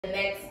The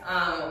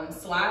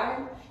next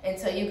slide and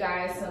tell you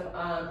guys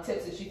some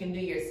tips that you can do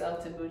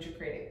yourself to build your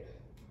credit.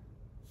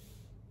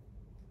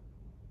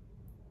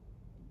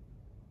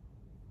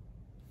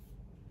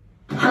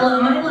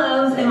 Hello my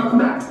loves, and welcome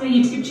back to my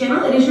YouTube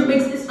channel. It is your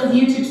big sis of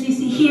YouTube,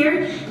 CC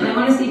here, and I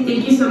want to say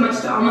thank you so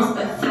much to almost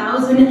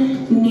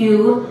 1,000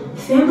 new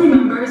family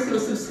members who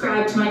have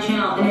subscribed to my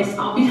channel, and it's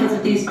all because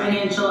of these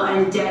financial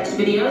and debt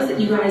videos that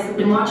you guys have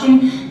been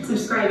watching,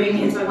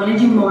 subscribing, and so I want to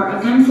do more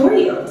of them for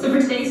you. So for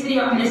today's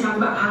video, I'm going to talk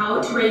about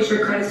how to raise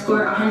your credit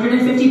score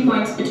 150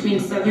 points between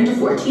 7 to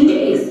 14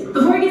 days.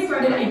 Before I get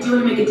started, I do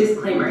want to make a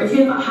disclaimer. If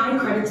you have a high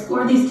credit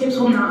score, these tips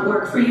will not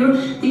work for you.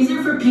 These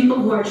are for people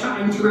who are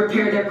trying to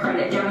repair their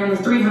credit down in the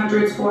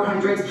 300s,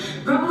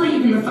 400s, probably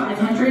even the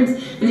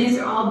 500s, and these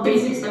are all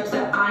basic steps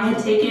that I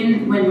had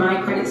taken when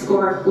my credit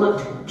score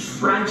looked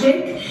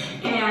tragic,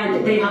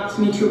 and they helped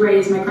me to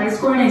raise my credit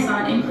score, and I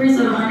saw an increase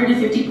of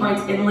 150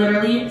 points in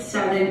literally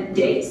 7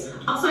 days.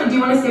 Also, I do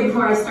want to say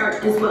before I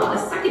start as well,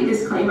 a second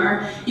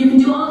disclaimer. You can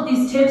do all of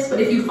these tips, but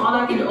if you fall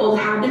back into old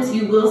habits,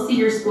 you will see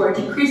your score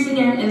decrease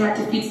again, and that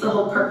defeats the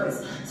whole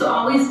purpose. So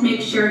always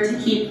make sure to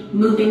keep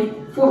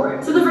moving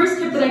forward. So the first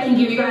tip that I can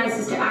give you guys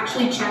is to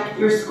actually check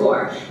your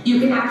score.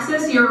 You can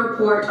access your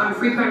report on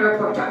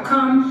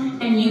freecreditreport.com,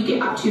 and you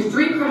get up to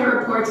 3 credit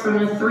reports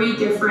from the 3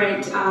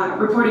 different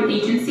reporting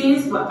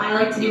agencies. What I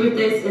like to do with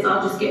this is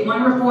I'll just get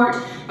 1 report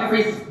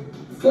every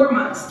 4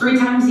 months, 3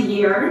 times a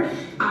year,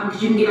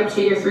 because you can get up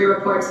to your 3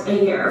 reports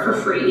a year for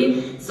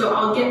free. So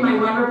I'll get my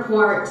 1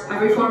 report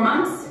every 4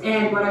 months,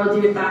 and what I will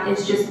do with that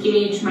is just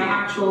gauge my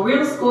actual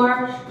real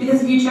score,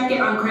 because if you check it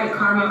on Credit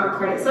Karma or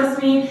Credit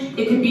Sesame,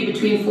 it could be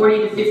between 40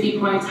 to 50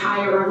 points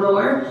higher or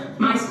lower.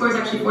 My score is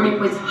actually 40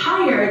 points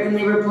higher than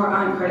they report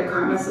on Credit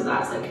Karma, so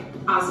that's like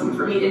awesome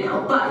for me to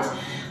know. But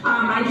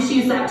I just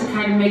use that to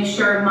kind of make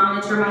sure,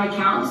 monitor my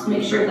accounts,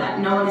 make sure that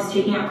no one is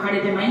taking out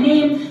credit in my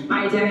name,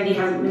 my identity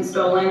hasn't been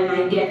stolen, and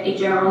I get a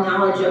general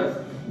knowledge of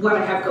what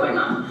I have going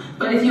on.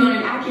 But if you want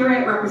an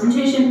accurate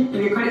representation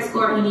of your credit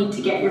score, you need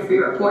to get your free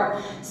report.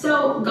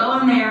 So go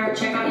on there,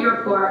 check out your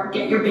report,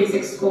 get your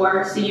basic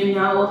score so you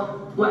know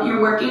what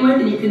you're working with,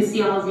 and you can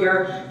see all of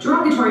your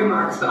derogatory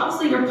marks, but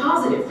also your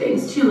positive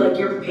things too, like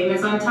your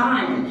payments on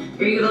time and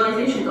your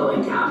utilization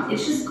going down.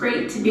 It's just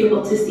great to be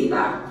able to see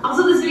that.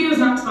 Also, this video is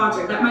not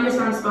sponsored. That might have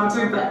sounded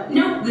sponsored, but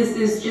no, this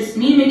is just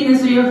me making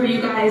this video for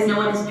you guys. No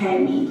one is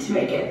paying me to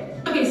make it.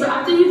 Okay, so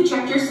after you've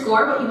checked your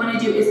score, what you want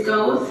to do is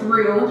go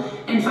through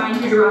and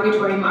find your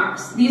derogatory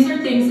marks. These are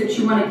things that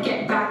you want to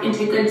get back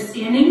into good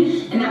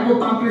standing, and that will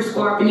bump your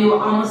score up, and you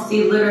will almost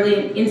see literally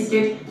an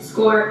instant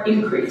score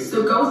increase.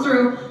 So go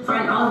through,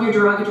 find all of your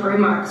derogatory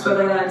marks,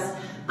 whether that's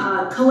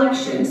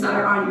collections that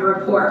are on your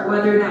report,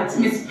 whether that's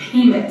missed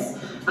payments,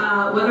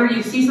 whether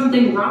you see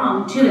something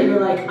wrong too that you're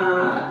like,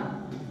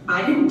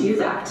 I didn't do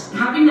that.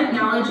 Having that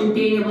knowledge and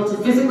being able to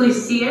physically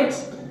see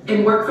it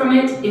and work from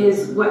it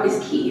is what is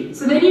key.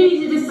 So then you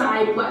need to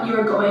decide what you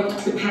are going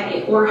to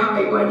pay or how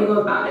you're going to go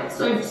about it.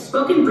 So I've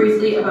spoken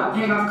briefly about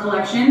paying off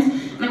collections,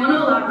 and I want to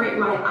elaborate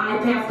why I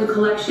pay off the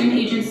collection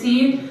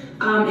agency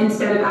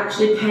instead of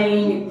actually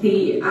paying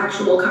the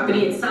actual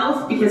company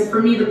itself, because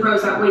for me the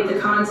pros outweigh the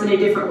cons in a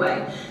different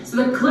way. So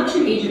the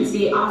collection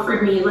agency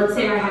offered me, let's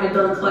say I had a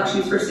bill in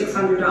collections for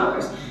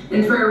 $600,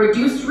 and for a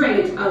reduced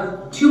rate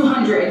of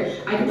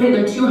 $200, I could pay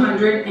them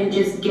 $200 and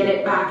just get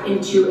it back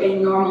into a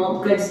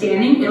normal good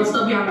standing. It'll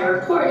still be on my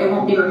report, it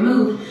won't be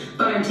removed,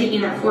 but I'm taking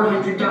that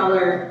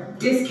 $400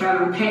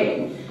 discount I'm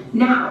paying.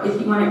 Now, if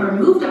you want it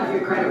removed off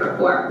your credit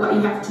report, what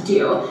you have to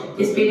do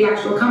is pay the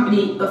actual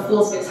company the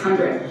full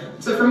 $600.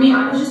 So for me,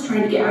 I was just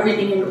trying to get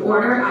everything in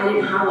order. I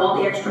didn't have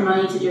all the extra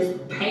money to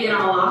just pay it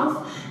all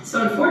off.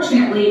 So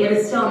unfortunately, it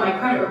is still on my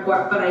credit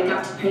report, but I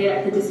got to pay it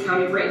at the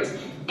discounted rate.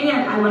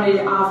 And I wanted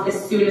it off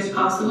as soon as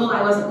possible.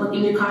 I wasn't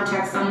looking to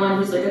contact someone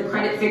who's like a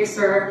credit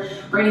fixer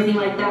or anything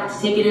like that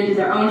to take it into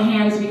their own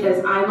hands,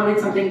 because I wanted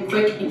something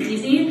quick and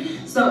easy.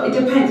 So it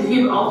depends. If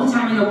you have all the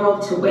time in the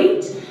world to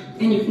wait,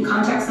 and you can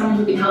contact someone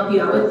who can help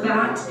you out with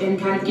that and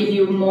kind of give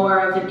you more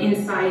of an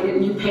insight,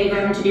 and you pay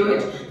them to do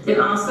it, then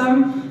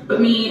awesome.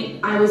 But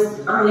me, I was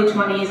early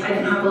 20s. I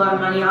didn't have a lot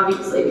of money,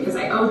 obviously, because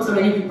I owed so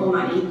many people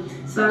money.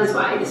 So that is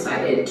why I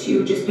decided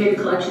to just pay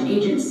the collection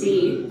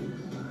agency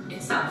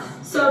itself.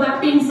 So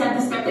that being said,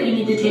 the step that you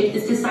need to take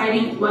is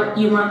deciding what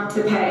you want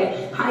to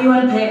pay, how you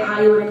want to pay it, how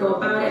you want to go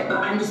about it. But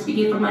I'm just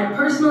speaking from my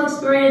personal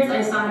experience.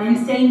 I saw an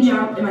insane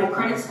jump in my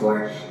credit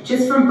score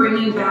just from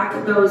bringing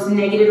back those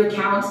negative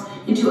accounts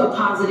into a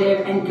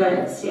positive and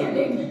good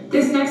standing.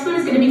 This next one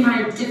is going to be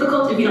kind of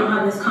difficult if you don't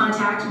have this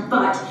contact,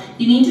 but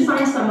you need to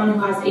find someone who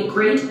has a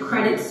great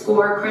credit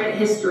score, credit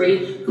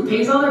history, who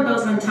pays all their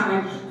bills on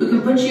time, who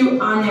can put you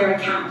on their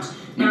account.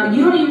 Now,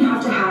 you don't even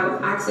have to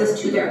have access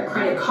to their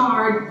credit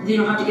card. You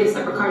don't have to get a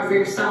separate card for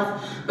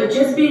yourself, but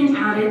just being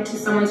added to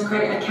someone's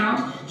credit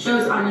account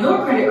shows on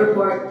your credit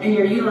report and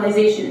your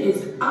utilization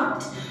is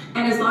upped.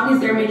 And as long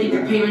as they're making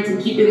their payments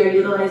and keeping their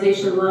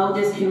utilization low,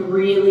 this can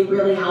really,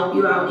 really help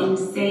you out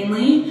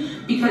insanely,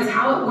 because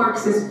how it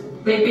works is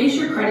they base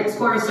your credit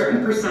score a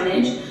certain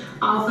percentage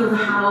off of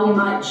how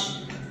much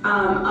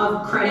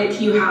of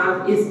credit you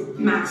have is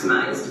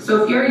maximized.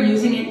 So if you're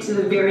using it to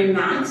the very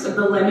max of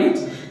the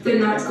limit, then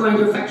that's going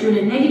to affect you in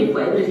a negative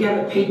way. But if you have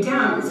it paid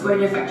down, it's going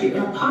to affect you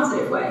in a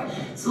positive way.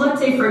 So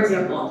let's say, for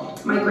example,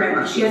 my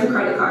grandma, she has a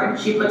credit card,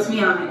 she puts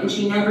me on it, and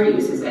she never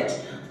uses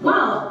it.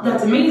 Well,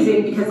 that's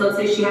amazing, because let's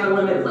say she had a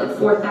limit of like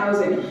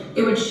 4,000.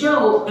 It would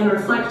show and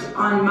reflect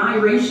on my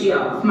ratio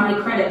of my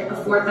credit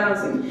of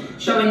 4,000,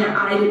 showing that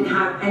I didn't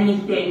have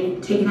anything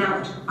taken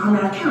out on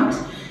that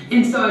account.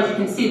 And so as you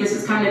can see, this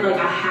is kind of like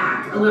a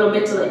hack, a little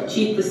bit to like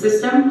cheat the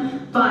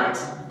system, but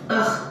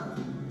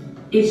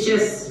it's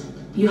just,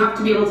 you have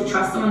to be able to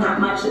trust someone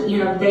that much that,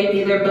 you know, they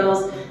pay their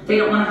bills, they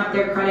don't want to have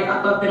their credit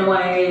up and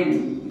away,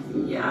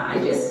 and yeah,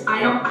 I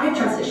have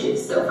trust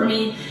issues. So for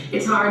me,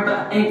 it's hard,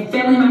 but a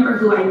family member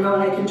who I know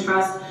and I can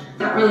trust,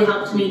 that really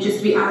helped me just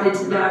to be added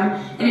to them.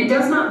 And it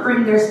does not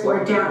bring their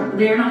score down.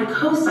 They're not a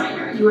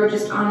co-signer. You are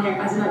just on there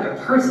as another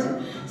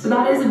person. So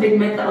that is a big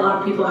myth that a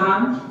lot of people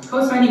have.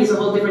 Co-signing is a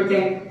whole different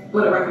thing.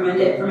 Would recommend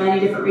it for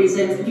many different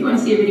reasons. If you want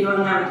to see a video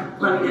on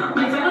that, let me know.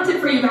 My final tip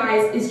for you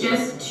guys is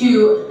just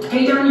to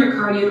pay down your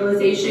card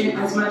utilization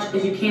as much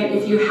as you can.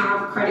 If you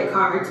have credit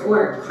cards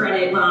or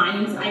credit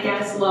lines, I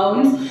guess,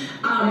 loans,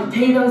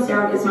 pay those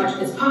down as much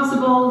as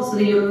possible so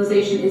the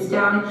utilization is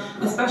down,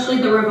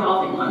 especially the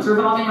revolving ones.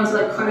 Revolving ones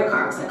are like credit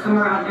cards that come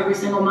around every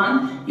single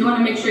month. You want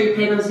to make sure you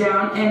pay those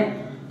down, and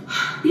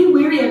be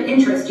wary of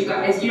interest, you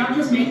guys. Do not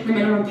just make the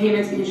minimum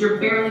payments because you're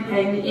barely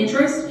paying the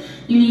interest.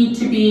 You need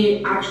to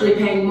be actually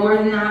paying more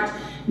than that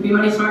and be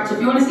money smart. So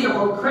if you want to see a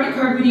whole credit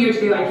card video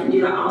too, I can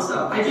do that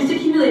also. I've just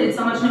accumulated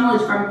so much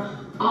knowledge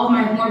from all of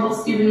my horrible,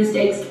 stupid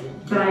mistakes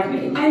that I've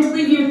made. And to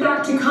leave you with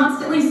that, to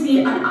constantly see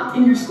an up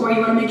in your score,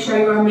 you want to make sure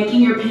you are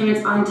making your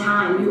payments on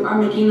time. You are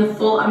making the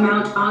full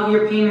amount of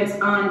your payments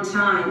on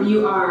time.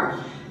 You are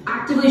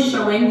actively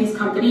showing these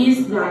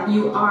companies that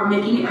you are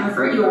making an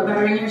effort, you are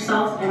bettering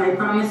yourself, and I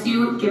promise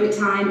you, give it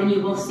time and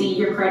you will see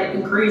your credit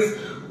increase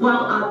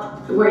well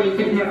up where you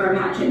could never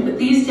imagine. But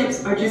these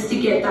tips are just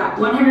to get that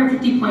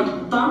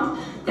 150-point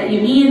bump that you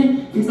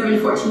need in 7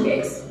 to 14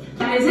 days.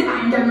 That is it.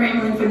 I'm done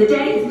rambling for the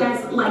day. If you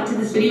guys liked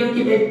this video,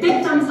 give it a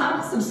big thumbs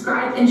up,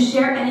 subscribe, and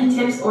share any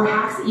tips or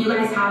hacks that you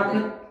guys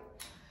have.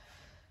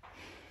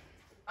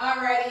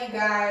 Alrighty, you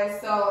guys.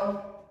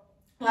 So,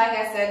 like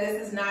I said,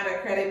 this is not a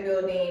credit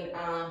building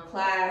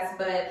class,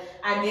 but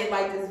I did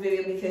like this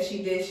video because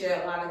she did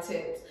share a lot of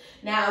tips.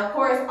 Now, of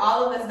course,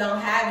 all of us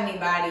don't have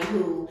anybody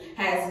who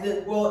has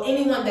good, well,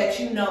 anyone that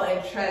you know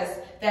and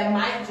trust that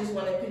might just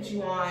want to put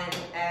you on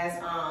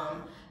as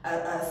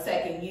a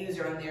second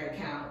user on their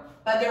account.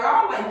 But there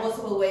are like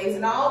multiple ways,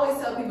 and I always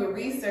tell people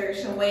research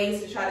some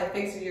ways to try to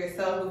fix it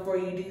yourself before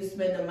you do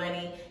spend the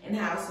money and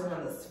have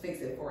someone else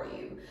fix it for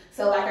you.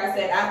 So like I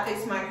said, I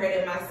fixed my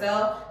credit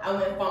myself. I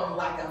went from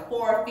like a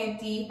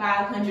 450,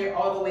 500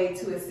 all the way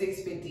to a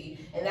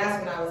 650, and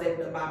that's when I was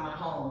able to buy my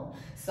home.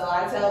 So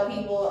I tell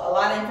people a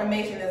lot of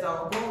information is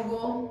on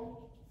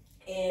Google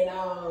and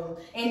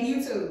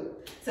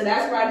YouTube. So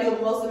that's where I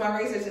do most of my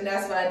research, and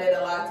that's why I did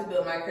a lot to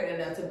build my credit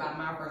enough to buy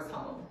my first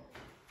home.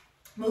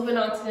 Moving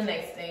on to the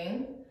next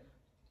thing.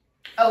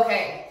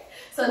 Okay,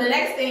 so the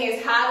next thing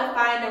is how to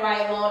find the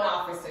right loan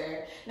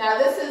officer. Now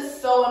this is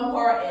so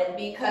important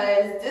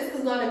because this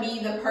is going to be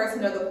the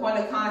person or the point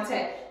of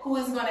contact who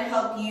is going to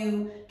help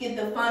you get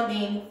the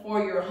funding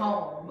for your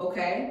home,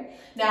 okay?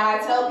 Now I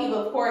tell people,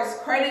 of course,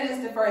 credit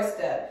is the first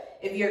step.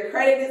 If your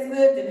credit is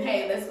good, then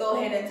hey, let's go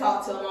ahead and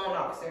talk to a loan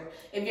officer.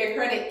 If your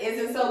credit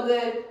isn't so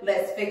good,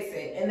 let's fix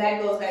it. And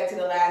that goes back to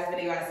the last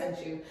video I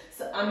sent you.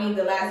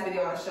 The last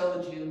video I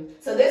showed you.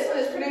 So this one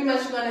is pretty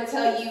much going to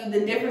tell you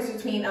the difference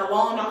between a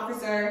loan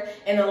officer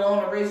and a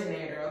loan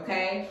originator,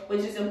 okay? Which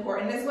is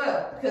important as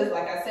well. Because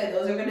like I said,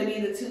 those are going to be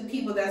the two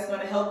people that's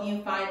going to help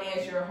you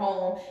finance your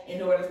home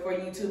in order for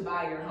you to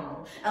buy your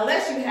home.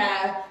 Unless you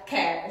have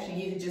cash and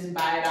you can just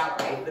buy it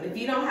outright. But if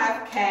you don't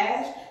have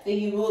cash, then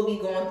you will be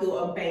going through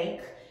a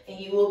bank and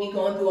you will be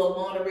going through a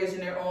loan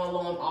originator or a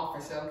loan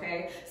officer,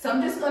 okay? So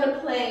I'm just going to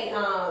play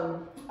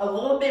a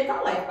little bit,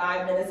 probably like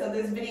 5 minutes of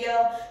this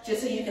video,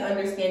 just so you can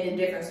understand the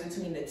difference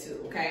between the two,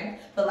 okay?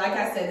 But like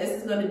I said, this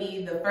is going to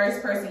be the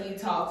first person you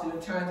talk to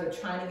in terms of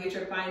trying to get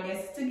your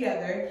finances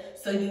together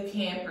so you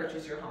can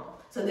purchase your home.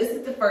 So this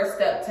is the first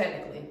step,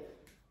 technically.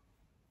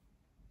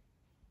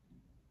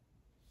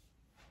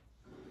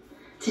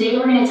 Today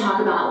we're going to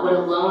talk about what a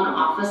loan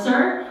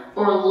officer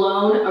or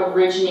loan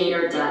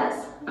originator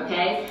does,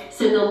 okay?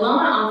 So the loan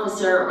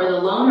officer or the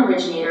loan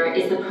originator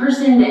is the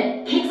person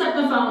that picks up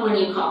the phone when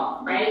you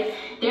call, right?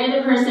 They're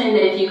the person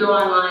that if you go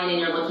online and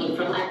you're looking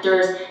for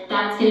lenders,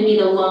 that's going to be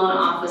the loan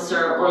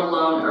officer or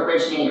loan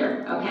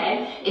originator,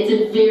 okay? It's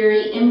a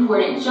very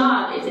important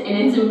job,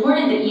 and it's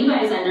important that you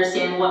guys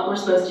understand what we're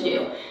supposed to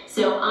do.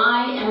 So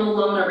I am a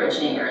loan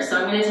originator, so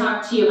I'm going to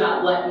talk to you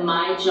about what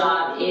my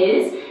job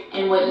is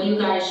and what you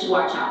guys should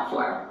watch out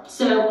for.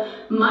 So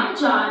my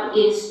job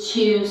is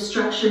to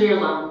structure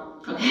your loan.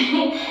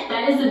 Okay,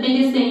 that is the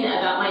biggest thing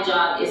about my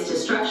job, is to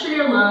structure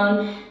your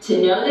loan,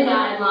 to know the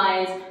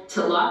guidelines,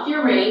 to lock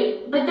your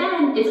rate, but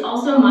then it's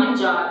also my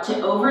job to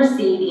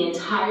oversee the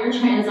entire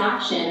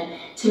transaction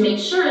to make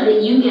sure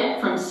that you get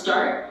from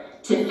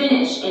start to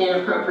finish in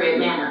an appropriate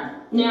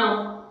manner.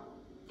 Now,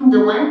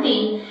 the one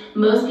thing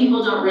most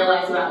people don't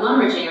realize about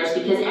loan originators,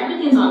 because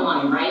everything's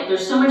online, right?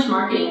 There's so much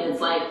marketing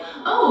that's like,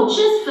 oh,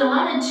 just fill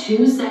out a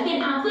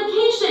 2-second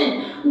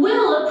application,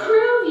 we'll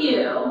approve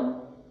you.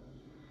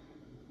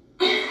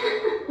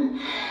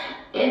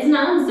 It's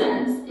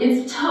nonsense.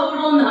 It's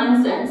total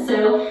nonsense.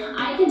 So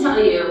I can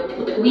tell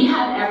you, we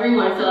have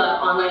everyone fill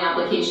out online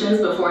applications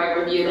before I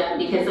review them,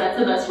 because that's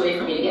the best way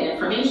for me to get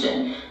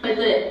information. But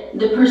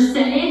the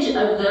percentage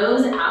of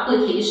those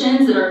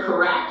applications that are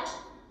correct,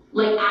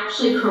 like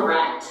actually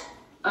correct,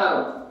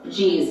 oh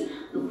geez,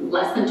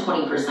 less than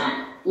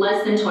 20%.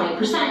 Less than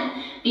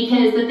 20%.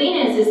 Because the thing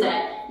is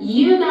that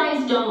you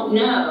guys don't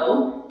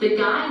know the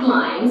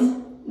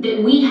guidelines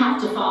that we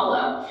have to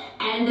follow.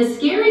 And the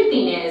scary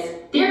thing is,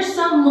 there's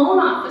some loan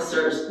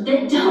officers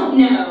that don't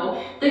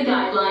know the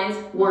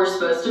guidelines we're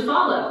supposed to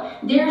follow.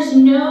 There's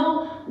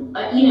no,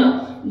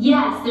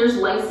 yes, there's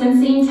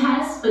licensing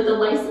tests, but the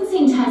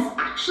licensing tests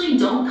actually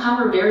don't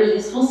cover very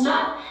useful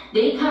stuff.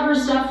 They cover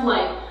stuff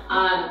like,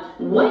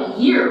 what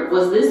year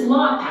was this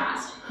law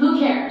passed? Who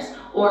cares?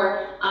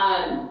 Or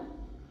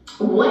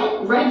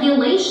what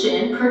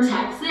regulation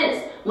protects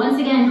this? Once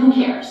again, who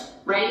cares,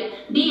 right?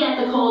 Be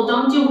ethical,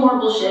 don't do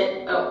horrible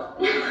shit. Oh.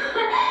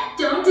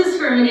 Don't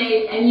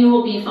discriminate and you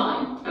will be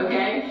fine,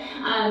 okay?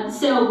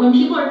 So when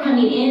people are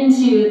coming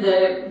into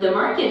the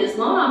market as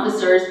loan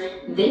officers,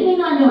 they may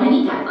not know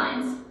any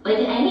guidelines, like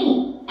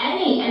any,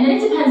 and then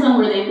it depends on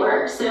where they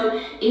work. So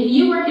if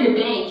you work at a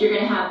bank, you're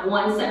gonna have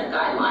one set of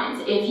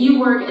guidelines. If you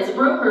work as a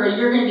broker,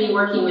 you're gonna be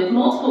working with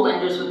multiple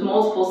lenders with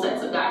multiple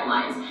sets of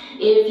guidelines.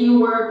 If you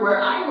work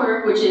where I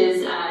work, which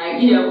is,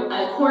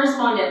 a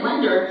correspondent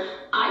lender,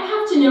 I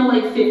have to know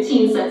like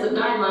 15 sets of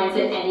guidelines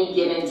at any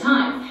given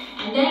time.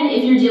 And then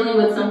if you're dealing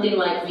with something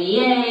like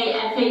VA,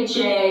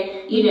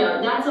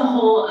 FHA, that's a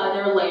whole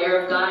other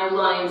layer of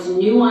guidelines,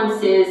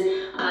 nuances,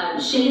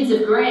 shades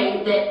of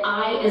gray that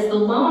I, as the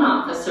loan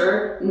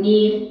officer,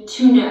 need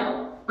to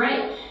know,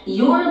 right?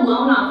 Your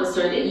loan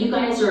officer that you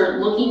guys are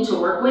looking to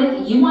work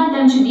with, you want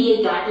them to be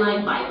a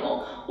guideline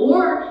Bible,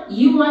 or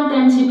you want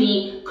them to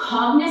be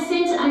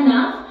cognizant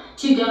enough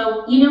to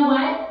go, you know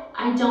what?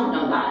 I don't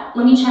know that.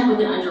 Let me check with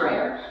an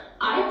underwriter.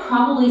 I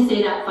probably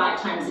say that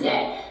 5 times a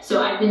day.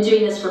 So I've been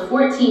doing this for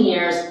 14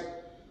 years,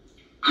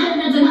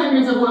 hundreds and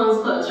hundreds of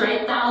loans closed,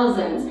 right?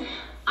 Thousands.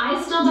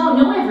 I still don't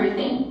know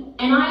everything,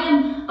 and I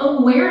am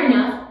aware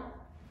enough.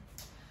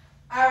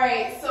 All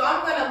right, so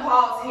I'm gonna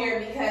pause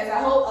here because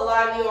I hope a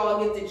lot of you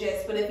all get the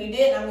gist, but if you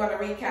didn't, I'm gonna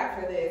recap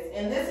for this.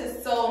 And this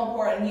is so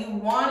important. You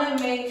wanna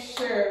make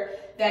sure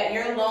that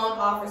your loan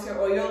officer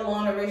or your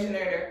loan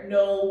originator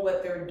know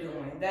what they're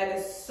doing. That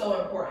is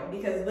so important,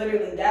 because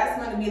literally that's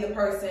going to be the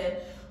person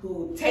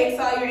who takes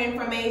all your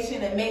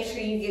information and makes sure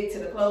you get to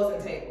the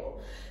closing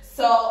table.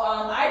 So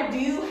I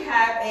do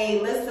have a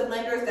list of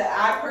lenders that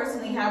I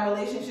personally have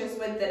relationships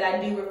with that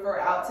I do refer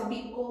out to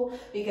people,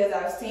 because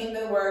I've seen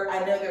their work,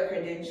 I know their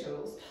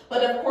credentials.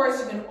 But of course,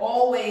 you can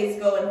always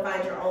go and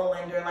find your own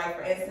lender. Like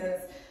for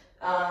instance,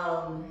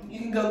 you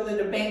can go through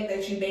the bank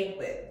that you bank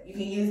with. You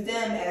can use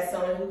them as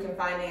someone who can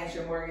finance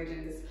your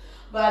mortgages.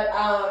 But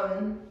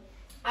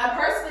I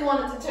personally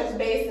wanted to touch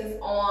bases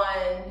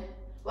on,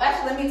 well,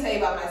 actually, let me tell you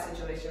about my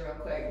situation real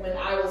quick. When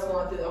I was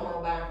going through the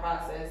home buying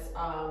process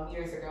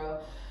years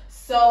ago.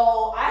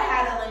 So I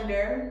had a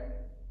lender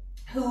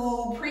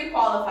who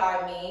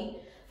pre-qualified me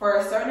for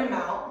a certain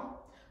amount,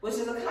 which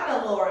is a kind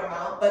of lower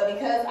amount, but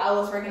because I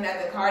was working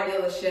at the car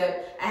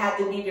dealership, I had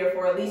to be there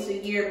for at least a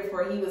year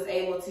before he was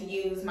able to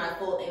use my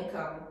full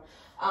income,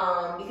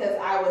 because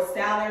I was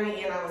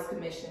salary and I was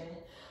commission.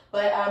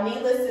 But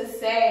needless to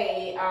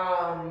say,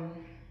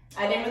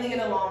 I didn't really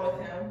get along with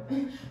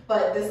him,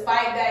 but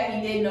despite that,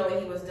 he did know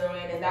what he was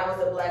doing, and that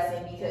was a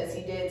blessing, because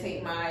he did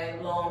take my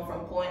loan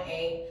from point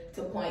A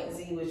to point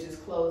Z, which is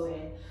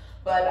closing.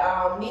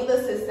 But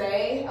needless to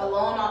say, a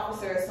loan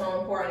officer is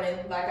so important,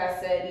 and like I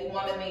said, you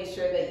want to make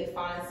sure that you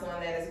find someone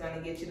that is going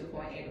to get you to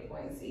point A to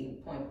point Z,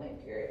 point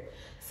blank period.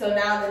 So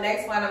now the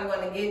next one I'm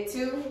going to get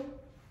to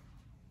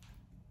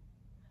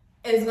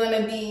is going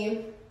to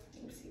be,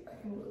 let me see if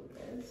I can move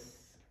this.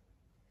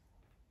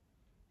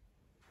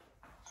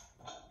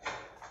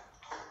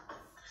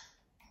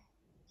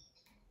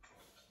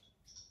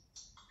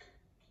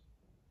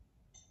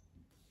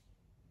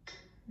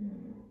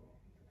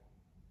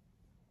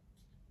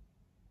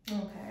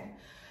 Okay,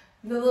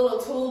 the little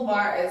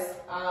toolbar is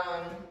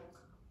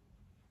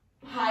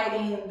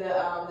hiding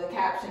the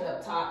caption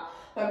up top,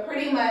 but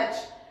pretty much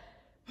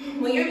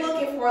when you're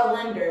looking for a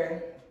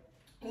lender,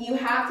 you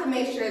have to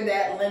make sure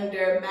that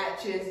lender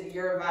matches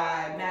your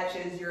vibe,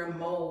 matches your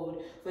mode,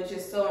 which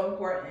is so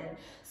important.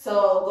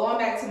 So going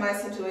back to my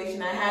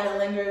situation, I had a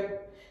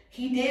lender,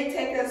 he did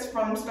take us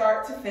from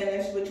start to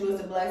finish, which was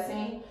a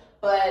blessing,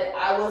 but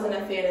I wasn't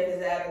a fan of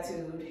his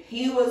attitude.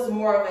 He was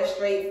more of a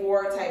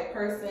straightforward type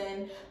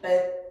person,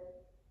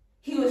 but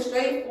he was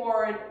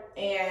straightforward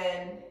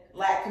and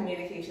lacked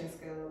communication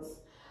skills.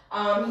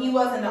 He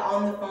wasn't an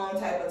on the phone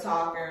type of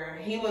talker.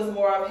 He was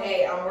more of,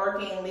 hey, I'm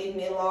working, leave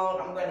me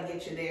alone, I'm gonna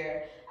get you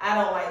there. I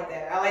don't like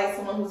that. I like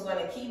someone who's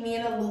gonna keep me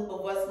in the loop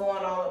of what's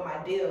going on with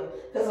my deal.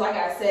 Because like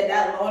I said,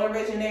 that loan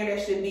originator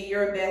should be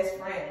your best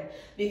friend,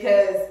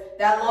 because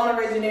that loan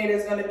originator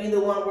is gonna be the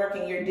one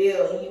working your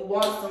deal. And you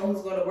want someone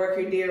who's gonna work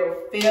your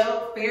deal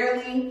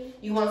fairly.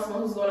 You want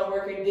someone who's gonna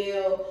work your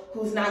deal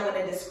who's not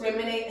gonna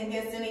discriminate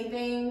against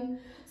anything.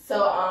 So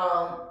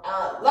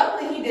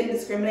luckily he didn't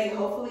discriminate.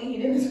 Hopefully he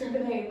didn't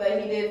discriminate,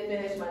 but he did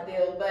finish my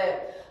deal.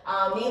 But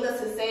needless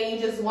to say,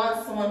 you just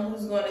want someone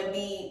who's going to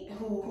be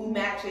who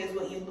matches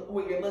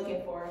what you're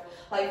looking for.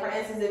 Like for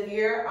instance, if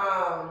you're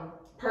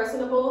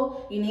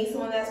personable, you need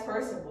someone that's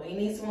personable. You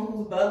need someone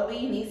who's bubbly.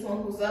 You need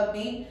someone who's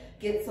upbeat.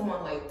 Get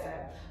someone like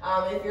that.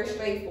 If you're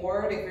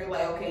straightforward, if you're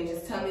like, okay,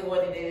 just tell me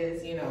what it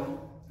is, you know,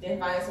 then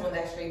find someone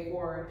that's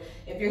straightforward.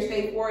 If you're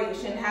straightforward, you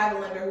shouldn't have a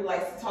lender who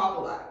likes to talk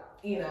a lot.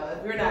 You know,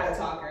 if you're not a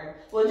talker.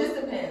 Well, it just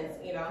depends,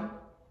 you know.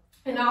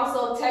 And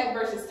also tech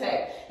versus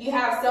tech. You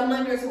have some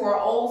lenders who are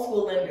old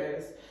school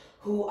lenders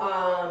who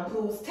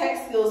whose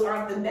tech skills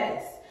aren't the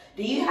best.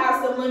 Do you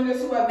have some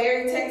lenders who are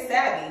very tech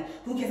savvy,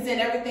 who can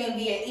send everything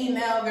via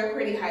email? They're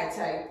pretty high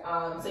tech.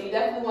 So you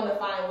definitely want to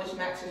find which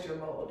matches your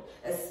mold,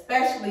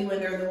 especially when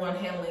they're the one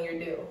handling your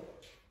deal.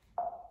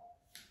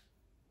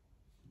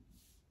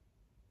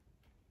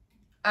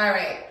 All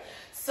right.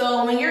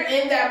 So when you're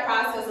in that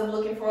process of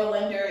looking for a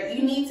lender,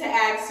 you need to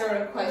ask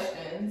certain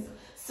questions.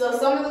 So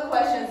some of the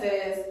questions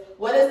is,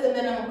 what is the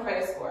minimum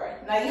credit score?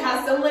 Now you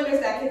have some lenders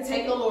that can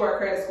take a lower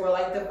credit score,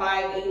 like the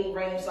 580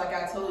 range, like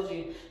I told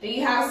you. Then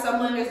you have some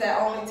lenders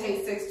that only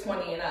take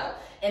 620 and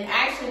up. And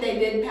actually they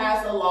did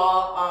pass a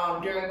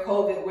law during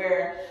COVID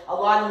where a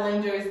lot of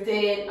lenders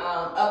did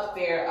up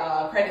their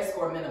credit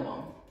score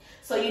minimum.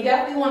 So you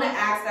definitely want to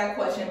ask that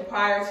question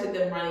prior to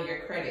them running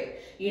your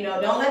credit. You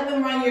know, don't let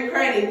them run your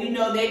credit. You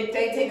know, they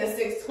take a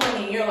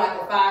 620 and you're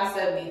like a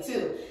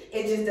 572.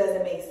 It just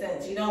doesn't make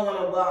sense. You don't want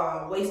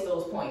to waste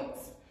those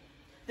points.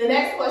 The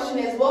next question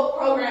is, what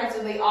programs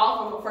do they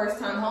offer for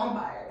first-time home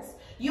buyers?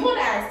 You want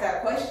to ask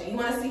that question. You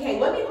want to see, hey,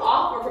 what do you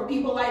offer for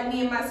people like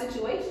me in my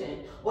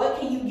situation? What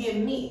can you give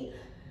me?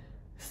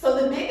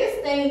 So the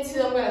biggest thing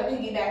too, I'm going to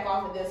piggyback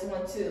off of this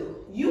one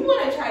too. You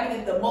want to try to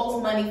get the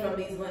most money from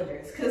these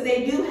lenders because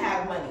they do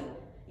have money,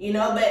 you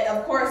know, but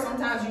of course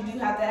sometimes you do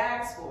have to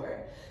ask for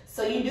it.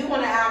 So you do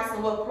want to ask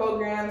them what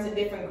programs and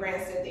different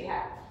grants that they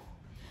have.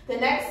 The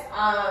next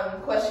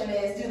question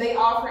is, do they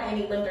offer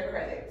any lender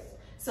credits?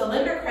 So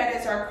lender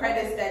credits are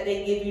credits that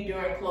they give you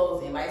during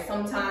closing. Like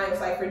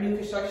sometimes, like for new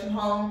construction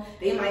home,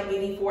 they might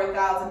give you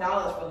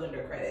 $4,000 for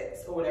lender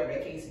credits or whatever the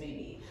case may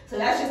be. So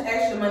that's just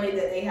extra money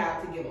that they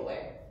have to give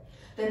away.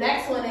 The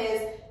next one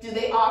is, do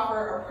they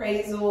offer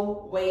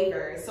appraisal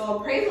waivers? So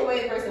appraisal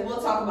waivers, and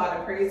we'll talk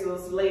about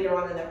appraisals later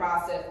on in the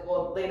process,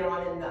 or later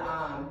on in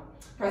the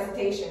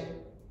presentation.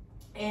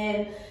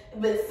 And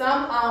with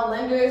some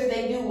lenders,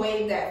 they do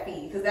waive that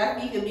fee, because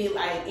that fee could be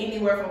like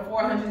anywhere from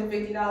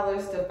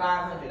 $450 to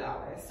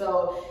 $500.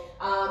 So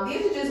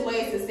these are just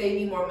ways to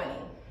save you more money.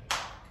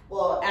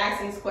 Well,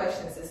 ask these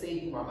questions to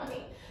save you more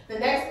money. The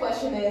next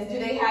question is, do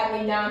they have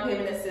any down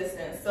payment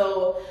assistance?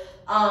 So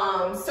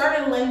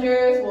certain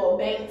lenders, well,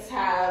 banks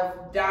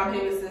have down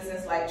payment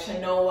assistance like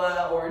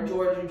Chenoa or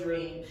Georgia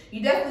Dream.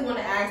 You definitely want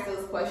to ask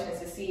those questions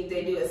to see if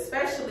they do,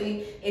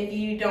 especially if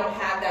you don't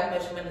have that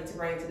much money to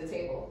bring to the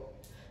table.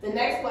 The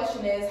next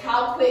question is,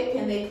 how quick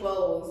can they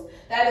close?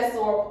 That is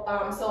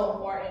so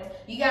important.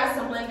 You got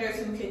some lenders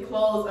who can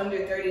close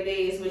under 30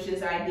 days, which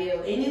is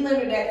ideal. Any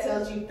lender that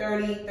tells you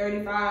 30,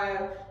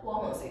 35, well, I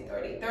won't say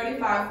 30,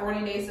 35, 40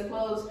 days to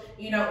close,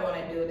 you don't want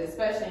to do it,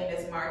 especially in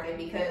this market,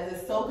 because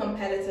it's so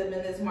competitive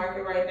in this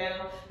market right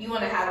now. You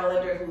want to have a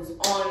lender who's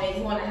on it.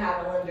 You want to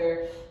have a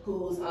lender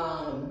who's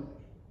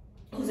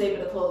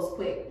able to close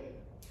quick.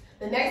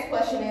 The next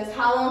question is,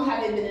 how long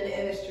have they been in the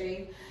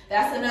industry?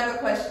 That's another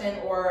question,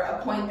 or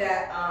a point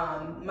that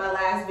my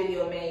last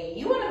video made.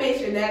 You want to make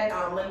sure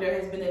that lender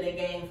has been in the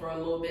game for a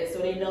little bit, so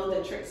they know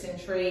the tricks and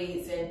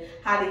trades and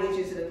how to get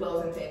you to the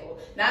closing table.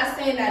 Not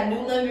saying that new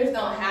lenders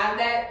don't have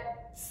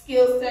that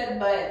skill set,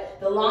 but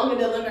the longer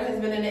the lender has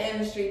been in the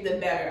industry, the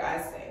better,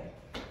 I say.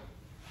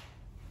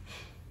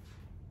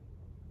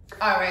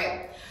 All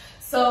right.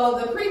 So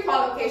the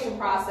pre-qualification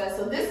process,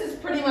 so this is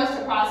pretty much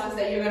the process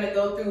that you're going to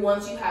go through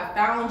once you have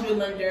found your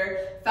lender,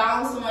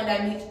 found someone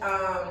that meets,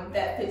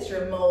 that fits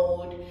your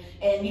mold,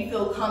 and you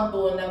feel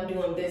comfortable enough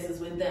doing business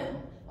with them,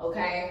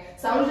 okay?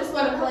 So I'm just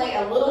going to play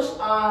a little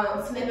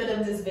snippet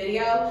of this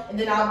video, and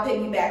then I'll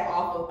piggyback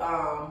off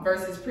of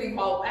versus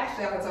pre-qualification.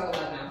 Actually, I can talk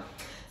about it now.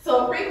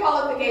 So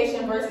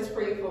pre-qualification versus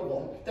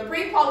pre-approval. The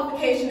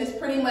pre-qualification is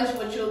pretty much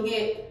what you'll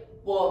get.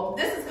 Well,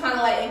 this is kind of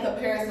like in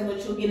comparison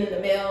what you'll get in the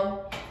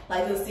mail.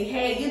 Like you'll see,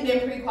 hey, you've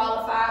been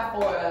pre-qualified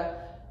for a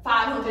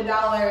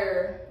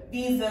 $500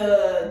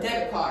 Visa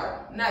debit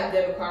card. Not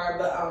debit card,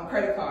 but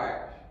credit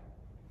card.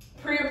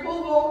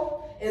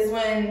 Pre-approval is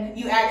when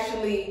you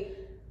actually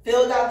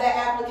filled out that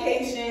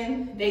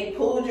application, they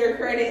pulled your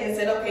credit and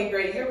said, okay,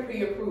 great, you're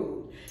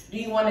pre-approved. Do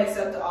you want to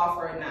accept the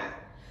offer or not?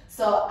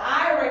 So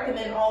I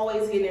recommend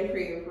always getting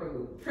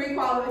pre-approved.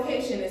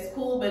 Pre-qualification is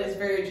cool, but it's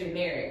very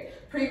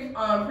generic.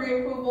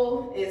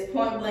 Pre-approval is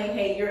point blank,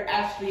 hey, you're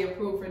actually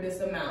approved for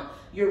this amount.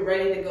 You're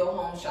ready to go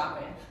home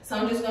shopping. So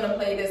I'm just gonna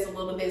play this a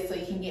little bit so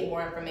you can get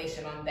more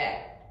information on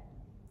that.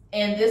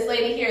 And this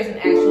lady here is an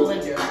actual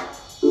lender.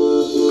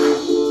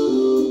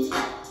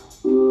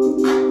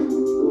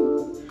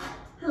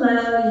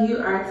 Hello, you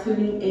are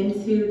tuning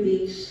into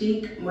the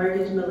Chic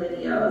Mortgage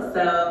Millennial.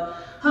 So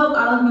hope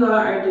all of you all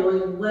are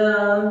doing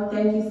well.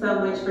 Thank you so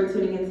much for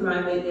tuning into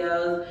my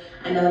videos.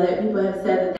 I know that people have said that